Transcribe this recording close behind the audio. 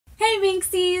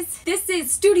Minxies. This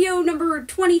is studio number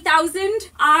 20,000.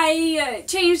 I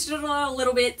changed it a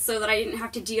little bit so that I didn't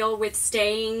have to deal with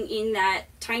staying in that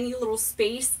tiny little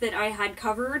space that I had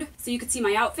covered so you could see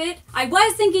my outfit. I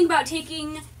was thinking about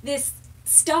taking this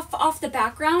stuff off the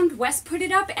background. Wes put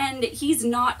it up and he's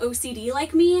not OCD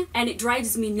like me, and it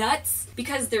drives me nuts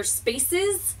because there's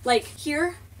spaces like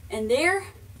here and there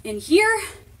and here.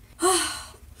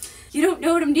 You don't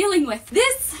know what I'm dealing with.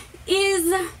 This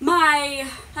is my,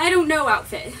 I don't know,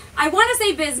 outfit. I want to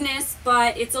say business,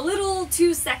 but it's a little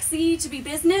too sexy to be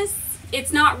business.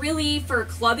 It's not really for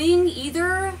clubbing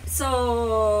either,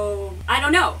 so I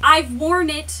don't know. I've worn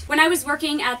it when I was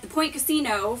working at the Point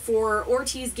Casino for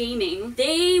Ortiz Gaming.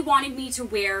 They wanted me to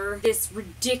wear this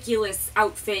ridiculous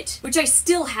outfit, which I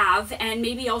still have, and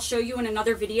maybe I'll show you in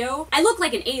another video. I look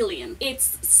like an alien.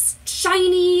 It's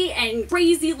shiny and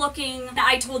crazy looking.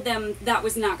 I told them that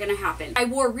was not gonna happen. I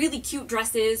wore really cute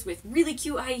dresses with really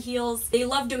cute high heels. They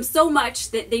loved them so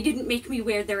much that they didn't make me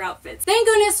wear their outfits. Thank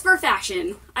goodness for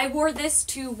fashion. I wore this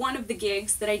to one of the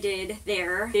gigs that I did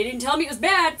there. They didn't tell me it was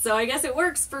bad, so I guess it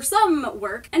works for some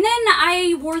work. And then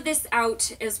I wore this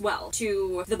out as well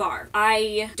to the bar.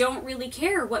 I don't really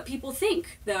care what people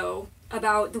think, though,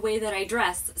 about the way that I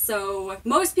dress. So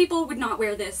most people would not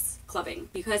wear this clubbing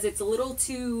because it's a little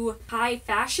too high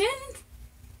fashion,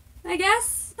 I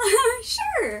guess.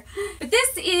 Sure. But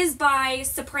this is by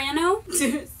Soprano.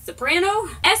 Soprano?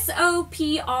 S-O-P-R-A-N-O.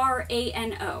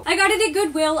 I got it at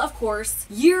Goodwill, of course,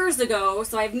 years ago,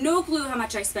 so I have no clue how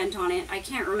much I spent on it. I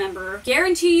can't remember.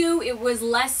 Guarantee you it was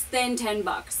less than 10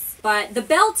 bucks. But the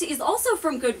belt is also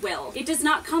from Goodwill. It does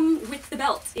not come with the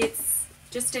belt. It's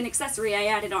just an accessory I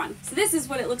added on. So this is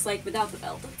what it looks like without the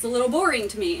belt. It's a little boring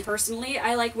to me. Personally,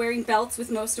 I like wearing belts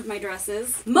with most of my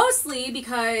dresses, mostly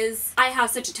because I have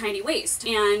such a tiny waist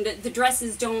and the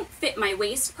dresses don't fit my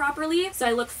waist properly, so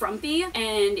I look frumpy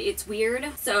and it's weird.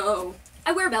 So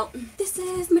I wear a belt. This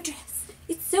is my dress.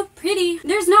 It's so pretty.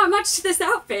 There's not much to this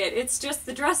outfit. It's just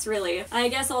the dress, really. I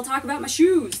guess I'll talk about my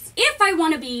shoes. If I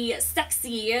want to be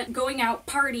sexy going out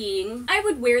partying, I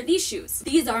would wear these shoes.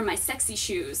 These are my sexy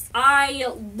shoes. I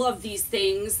love these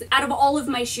things. Out of all of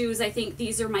my shoes, I think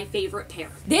these are my favorite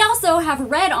pair. They also have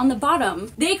red on the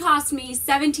bottom. They cost me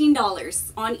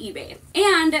 $17 on eBay.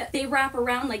 And they wrap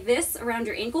around like this around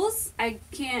your ankles. I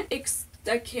can't,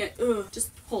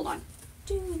 just hold on.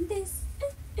 Doing this.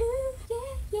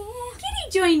 Yeah. Kitty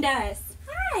joined us.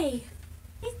 Hi.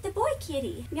 It's the boy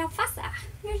kitty. Now Fassa.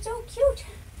 You're so cute.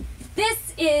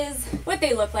 This is what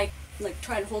they look like. Like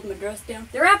trying to hold my dress down.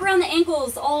 They wrap around the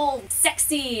ankles, all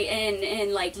sexy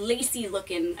and like lacy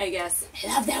looking, I guess. I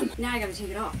love them. Now I gotta take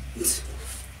it off.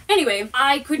 Anyway,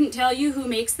 I couldn't tell you who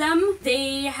makes them.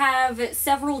 They have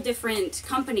several different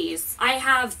companies. I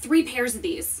have 3 pairs of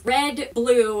these, red,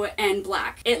 blue, and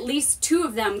black. At least 2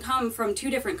 of them come from 2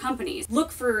 different companies.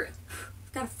 Look for,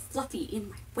 I've got a fluffy in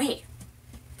my way.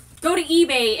 Go to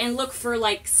eBay and look for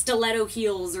like stiletto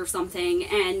heels or something,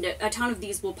 and a ton of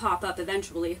these will pop up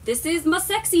eventually. This is my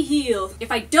sexy heel. If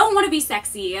I don't want to be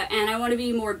sexy and I want to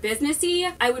be more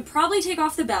businessy, I would probably take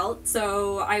off the belt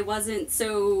so I wasn't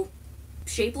so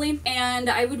shapely, and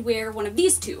I would wear one of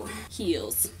these 2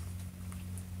 heels.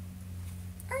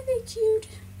 Are they cute?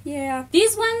 Yeah.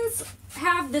 These ones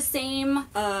have the same,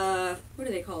 what are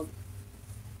they called?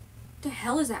 What the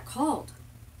hell is that called?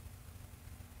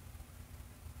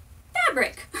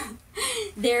 Fabric.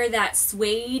 They're that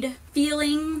suede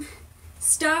feeling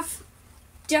stuff.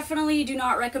 Definitely do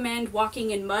not recommend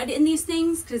walking in mud in these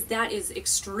things because that is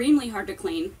extremely hard to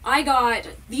clean. I got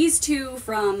these 2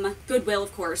 from Goodwill,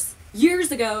 of course,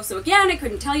 years ago, so again, I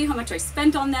couldn't tell you how much I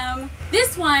spent on them.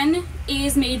 This one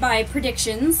is made by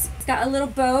Predictions. It's got a little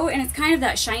bow and it's kind of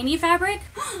that shiny fabric.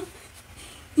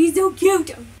 He's so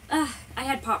cute. I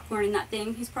had popcorn in that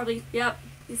thing. He's probably, yep,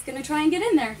 he's gonna try and get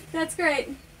in there. That's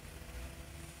great.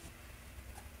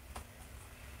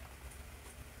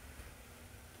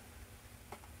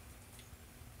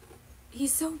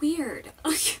 He's so weird.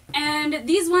 And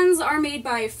these ones are made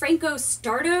by Franco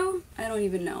Stardo. I don't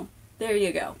even know. There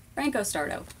you go. Franco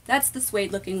Stardo. That's the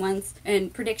suede looking ones,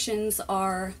 and Predictions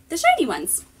are the shiny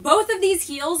ones. Both of these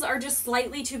heels are just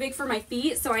slightly too big for my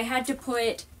feet, so I had to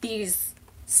put these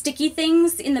sticky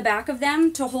things in the back of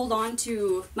them to hold on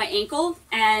to my ankle,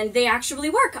 and they actually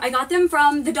work. I got them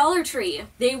from the Dollar Tree.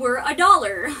 They were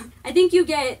 $1. I think you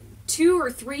get 2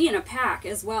 or 3 in a pack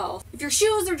as well. If your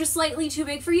shoes are just slightly too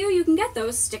big for you, you can get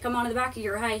those, stick them onto the back of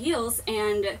your high heels,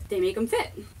 and they make them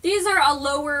fit. These are a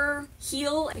lower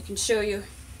heel. I can show you.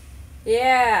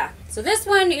 Yeah. So this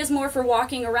one is more for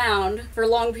walking around for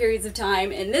long periods of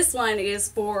time, and this one is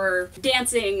for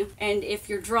dancing, and if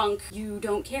you're drunk, you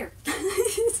don't care.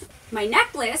 My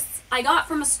necklace I got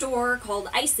from a store called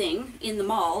Icing in the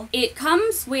mall. It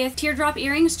comes with teardrop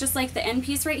earrings just like the end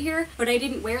piece right here, but I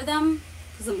didn't wear them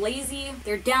because I'm lazy.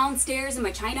 They're downstairs in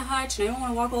my china hutch and I don't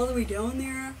want to walk all the way down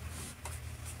there.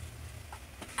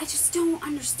 I just don't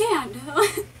understand.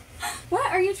 What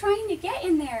are you trying to get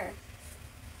in there?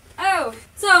 Oh,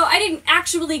 so I didn't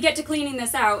actually get to cleaning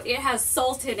this out. It has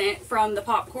salt in it from the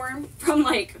popcorn from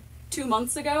like 2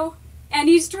 months ago. And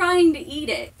he's trying to eat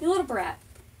it. You little brat.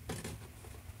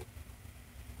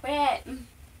 Quit.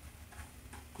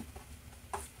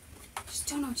 Just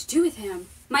don't know what to do with him.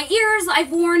 My ears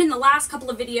I've worn in the last couple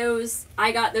of videos.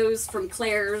 I got those from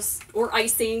Claire's or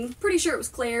Icing. Pretty sure it was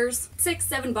Claire's.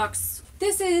 $6-7.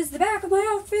 This is the back of my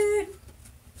outfit.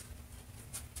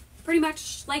 Pretty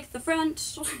much like the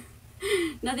front.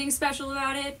 Nothing special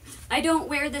about it. I don't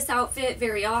wear this outfit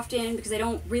very often because I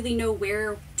don't really know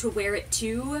where to wear it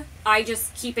to. I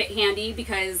just keep it handy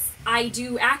because I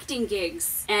do acting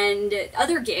gigs and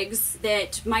other gigs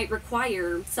that might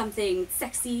require something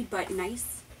sexy but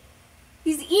nice.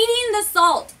 He's eating the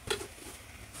salt.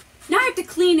 Now I have to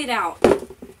clean it out.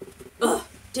 Ugh,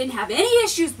 didn't have any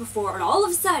issues before and all of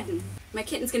a sudden my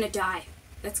kitten's gonna die.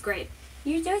 That's great.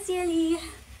 You're so silly.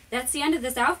 That's the end of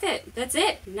this outfit. That's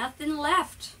it. Nothing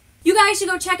left. You guys should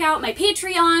go check out my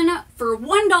Patreon. For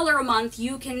 $1 a month,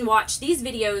 you can watch these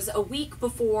videos a week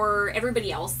before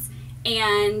everybody else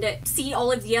and see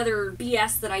all of the other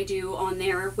BS that I do on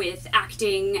there with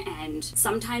acting and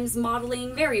sometimes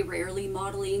modeling, very rarely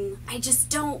modeling. I just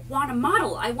don't want to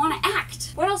model. I want to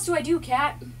act. What else do I do,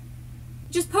 Kat?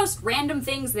 Just post random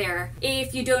things there.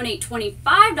 If you donate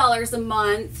 $25 a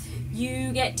month,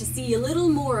 you get to see a little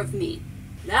more of me.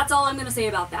 That's all I'm gonna say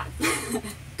about that.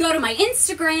 Go to my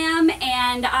Instagram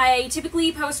and I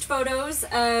typically post photos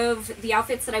of the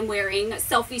outfits that I'm wearing,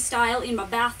 selfie style in my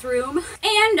bathroom,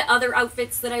 and other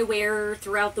outfits that I wear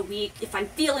throughout the week. If I'm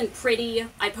feeling pretty,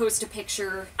 I post a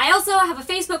picture. I also have a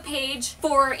Facebook page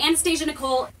for Anastazia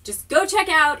Nichole. Just go check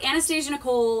out Anastazia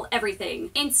Nichole everything.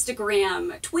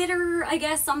 Instagram, Twitter, I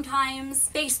guess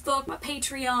sometimes, Facebook, my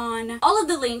Patreon. All of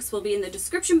the links will be in the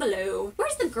description below.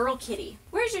 Where's the girl kitty?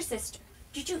 Where's your sister?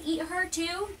 Did you eat her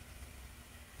too?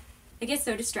 I get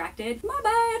so distracted. My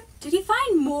bad. Did he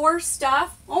find more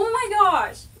stuff? Oh my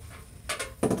gosh.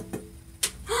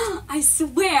 I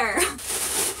swear.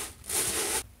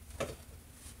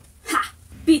 Ha!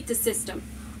 Beat the system.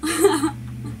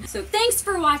 So thanks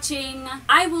for watching.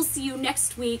 I will see you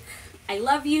next week. I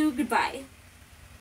love you. Goodbye.